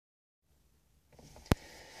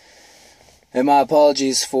And my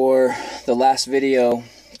apologies for the last video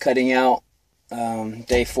cutting out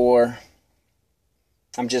day 4.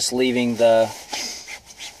 I'm just leaving the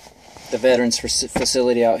veterans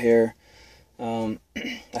facility out here. I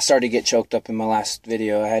started to get choked up in my last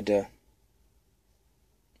video. I had to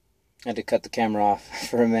cut the camera off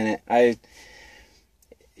for a minute.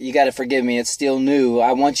 You got to forgive me. It's still new.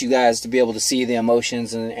 I want you guys to be able to see the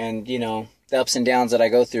emotions and you know, the ups and downs that I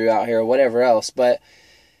go through out here, or whatever else. But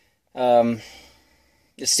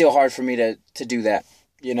it's still hard for me to do that.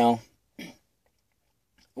 You know,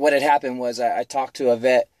 what had happened was I talked to a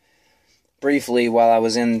vet briefly while I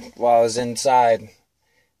was inside,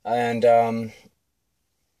 and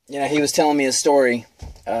you know, he was telling me a story,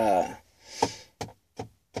 and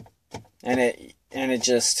it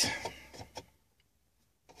just,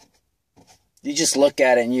 you just look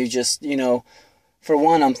at it and you just, you know, for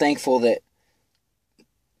one, I'm thankful that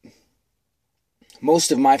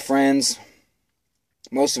most of my friends,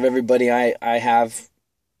 most of everybody I have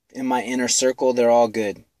in my inner circle, they're all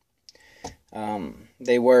good.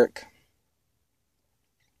 They work,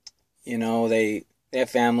 you know, they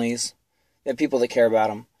have families, they have people that care about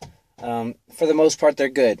them. For the most part, they're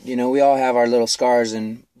good. You know, we all have our little scars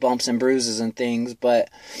and bumps and bruises and things, but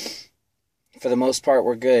for the most part,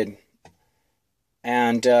 we're good.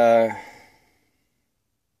 And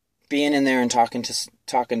being in there and talking to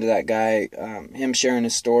that guy, him sharing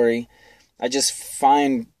his story, I just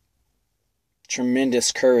find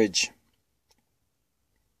tremendous courage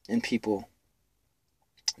in people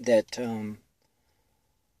that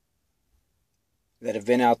have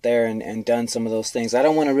been out there and done some of those things. I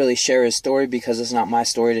don't want to really share his story because it's not my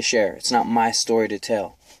story to share. It's not my story to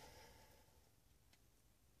tell.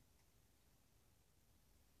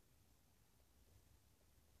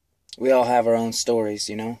 We all have our own stories,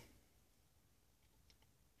 you know.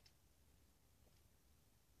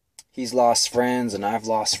 He's lost friends and I've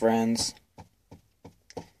lost friends.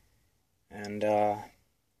 And I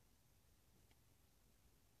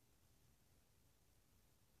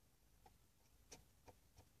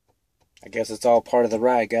guess it's all part of the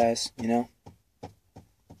ride, guys, you know.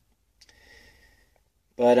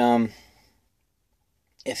 But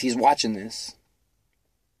if he's watching this,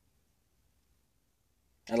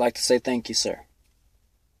 I'd like to say thank you, sir.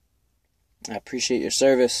 I appreciate your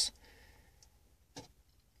service.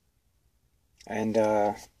 And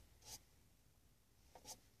I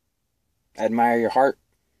admire your heart.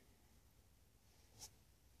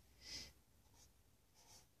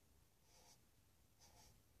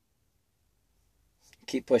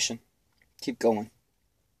 Keep pushing. Keep going.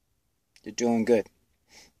 You're doing good.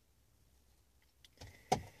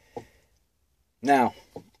 Now,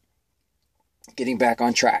 getting back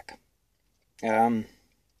on track. On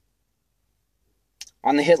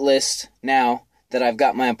the hit list now that I've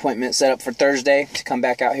got my appointment set up for Thursday to come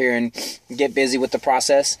back out here and get busy with the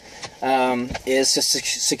process, is to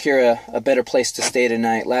secure a better place to stay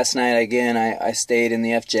tonight. Last night, again, I stayed in the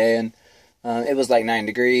FJ, and it was like 9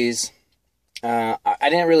 degrees. I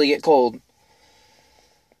didn't really get cold,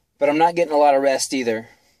 but I'm not getting a lot of rest either.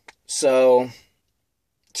 So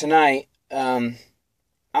tonight, I'm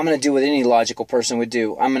going to do what any logical person would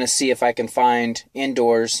do. I'm going to see if I can find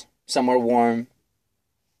indoors, somewhere warm,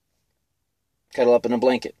 cuddle up in a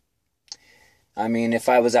blanket. I mean, if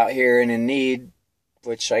I was out here and in need,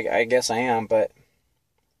 which I guess I am, but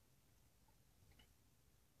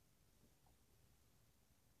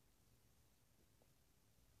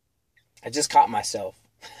I just caught myself.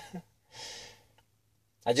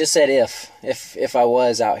 I just said if I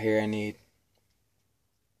was out here in need.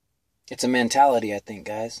 It's a mentality, I think,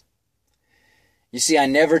 guys. You see, I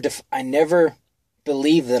never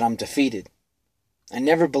believe that I'm defeated. I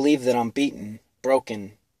never believe that I'm beaten,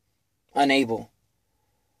 broken, unable.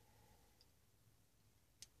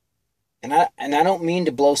 And I don't mean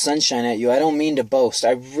to blow sunshine at you. I don't mean to boast.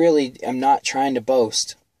 I really am not trying to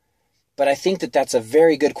boast. But I think that that's a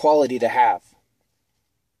very good quality to have.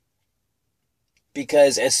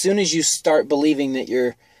 Because as soon as you start believing that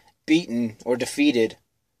you're beaten or defeated,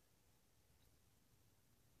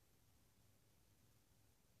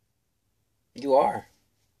 you are.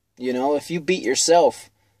 You know, if you beat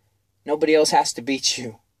yourself, nobody else has to beat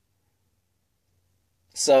you.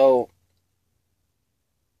 So,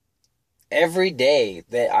 every day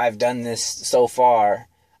that I've done this so far,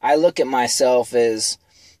 I look at myself as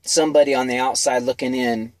somebody on the outside looking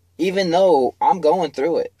in, even though I'm going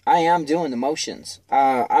through it. I am doing the motions.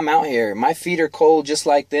 I'm out here. My feet are cold just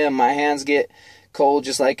like them. My hands get cold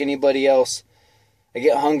just like anybody else. I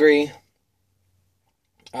get hungry.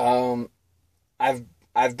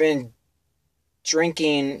 I've been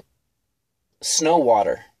drinking snow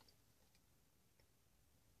water.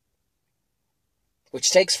 which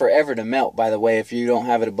takes forever to melt, by the way, if you don't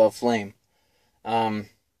have it above flame. You're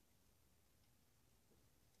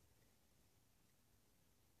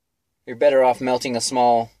better off melting a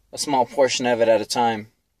small portion of it at a time.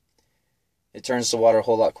 It turns the water a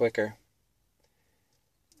whole lot quicker.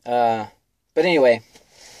 But anyway,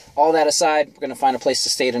 all that aside, we're going to find a place to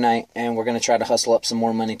stay tonight, and we're going to try to hustle up some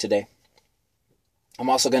more money today. I'm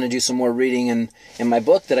also going to do some more reading in my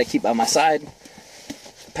book that I keep by my side,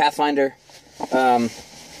 Pathfinder. I'm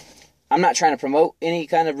not trying to promote any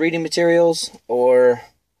kind of reading materials or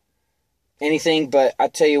anything, but I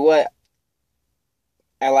tell you what,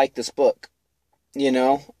 I like this book. You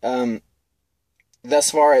know,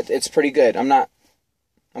 thus far it's pretty good. I'm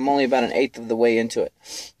only about an eighth of the way into it,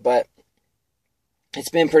 but it's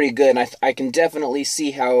been pretty good. And I can definitely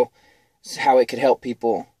see how it could help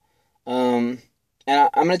people. And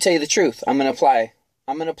I'm going to tell you the truth. I'm going to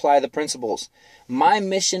apply the principles. My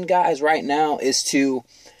mission, guys, right now is to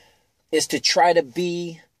try to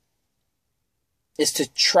be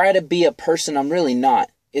a person I'm really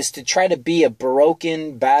not. Is to try to be a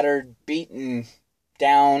broken, battered, beaten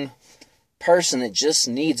down person that just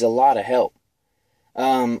needs a lot of help.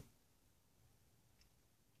 I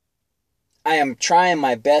am trying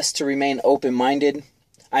my best to remain open-minded.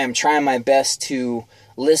 I am trying my best to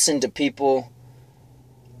listen to people.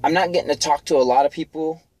 I'm not getting to talk to a lot of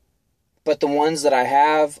people, but the ones that I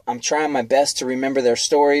have, I'm trying my best to remember their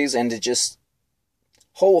stories and to just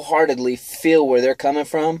wholeheartedly feel where they're coming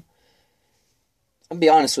from. I'll be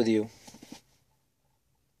honest with you.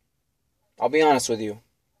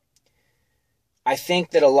 I think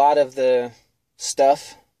that a lot of the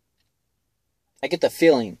stuff, I get the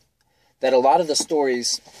feeling that a lot of the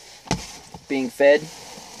stories being fed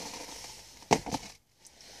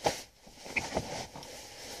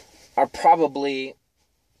are probably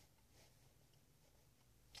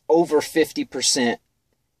over 50%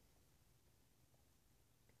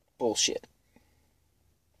 bullshit.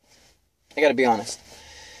 I gotta be honest.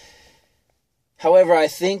 However, I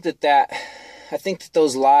think that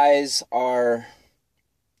those lies are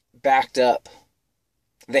backed up.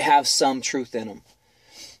 They have some truth in them.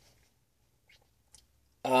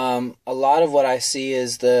 A lot of what I see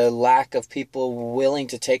is the lack of people willing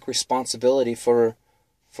to take responsibility for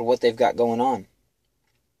what they've got going on.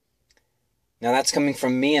 Now that's coming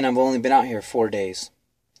from me, and I've only been out here 4 days.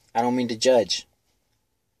 I don't mean to judge.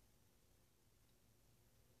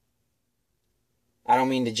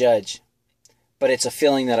 But it's a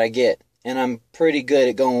feeling that I get, and I'm pretty good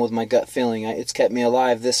at going with my gut feeling. It's kept me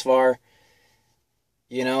alive this far,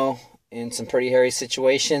 you know, in some pretty hairy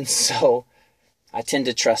situations, so I tend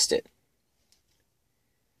to trust it.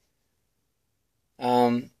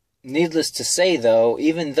 Needless to say, though,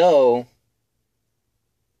 even though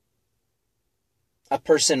a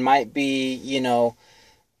person might be, you know,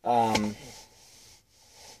 a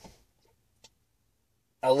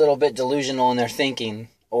little bit delusional in their thinking,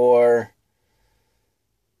 or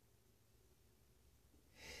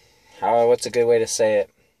what's a good way to say it?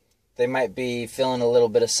 They might be feeling a little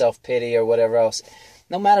bit of self-pity or whatever else.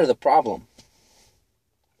 No matter the problem,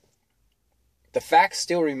 the fact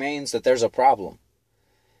still remains that there's a problem.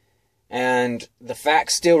 And the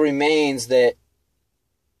fact still remains that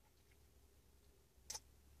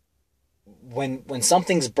when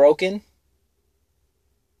something's broken,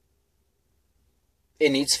 it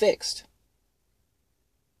needs fixed.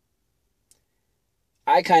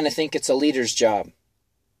 I kind of think it's a leader's job.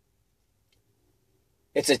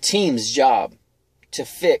 It's a team's job to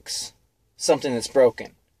fix something that's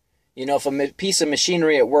broken. You know, if a piece of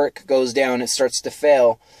machinery at work goes down, it starts to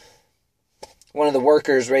fail, one of the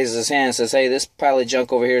workers raises his hand and says, "Hey, this pile of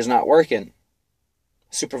junk over here is not working."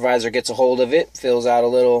 Supervisor gets a hold of it, fills out a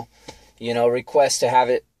little, you know, request to have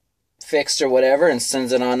it fixed or whatever, and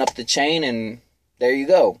sends it on up the chain, and there you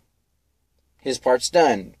go. His part's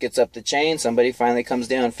done. Gets up the chain, somebody finally comes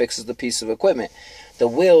down and fixes the piece of equipment. The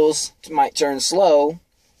wheels might turn slow,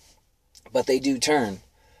 but they do turn.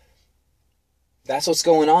 That's what's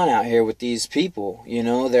going on out here with these people. You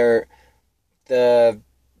know, the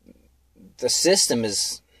system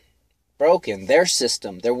is broken. Their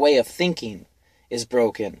system, their way of thinking is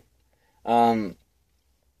broken. On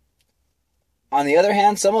the other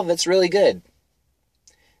hand, some of it's really good.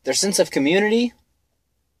 Their sense of community,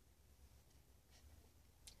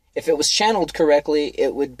 if it was channeled correctly,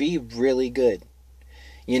 it would be really good.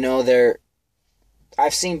 You know,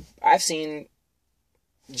 I've seen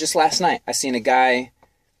just last night, I seen a guy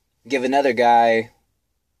give another guy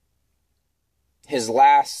his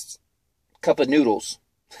last cup of noodles.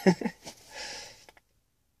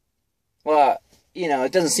 Well, you know,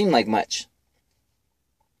 it doesn't seem like much.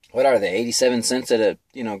 what are they, 87 cents at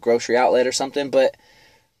a, grocery outlet or something, but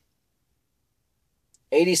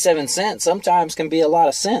 87 cents sometimes can be a lot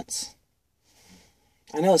of cents.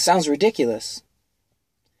 I know it sounds ridiculous.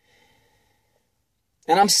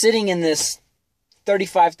 And I'm sitting in this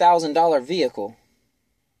 $35,000 vehicle,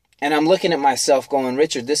 and I'm looking at myself going,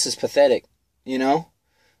 Richard, this is pathetic.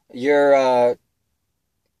 You're,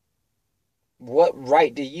 what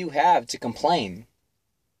right do you have to complain?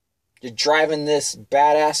 You're driving this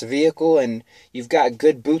badass vehicle, and you've got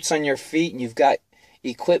good boots on your feet, and you've got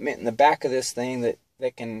equipment in the back of this thing that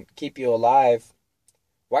can keep you alive.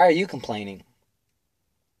 Why are you complaining?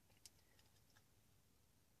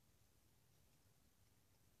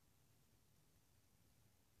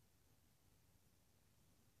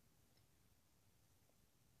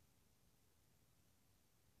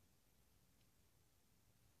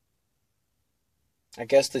 I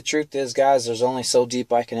guess the truth is, guys, there's only so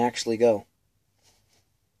deep I can actually go.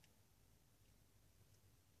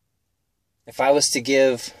 If I was to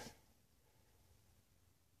give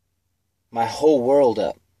my whole world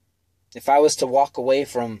up, if I was to walk away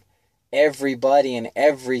from everybody and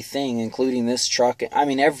everything, including this truck,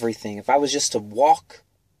 everything, if I was just to walk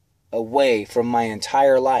away from my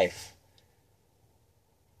entire life,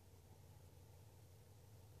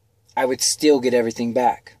 I would still get everything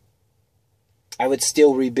back. I would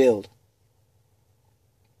still rebuild.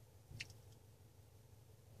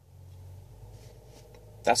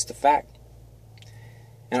 That's the fact.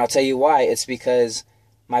 And I'll tell you why. It's because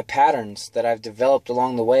my patterns that I've developed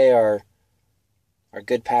along the way are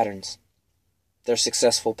good patterns. They're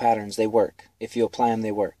successful patterns. They work. If you apply them,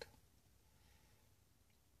 they work.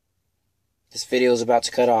 This video is about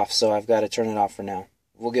to cut off, so I've got to turn it off for now.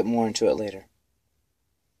 We'll get more into it later.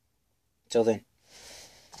 Till then.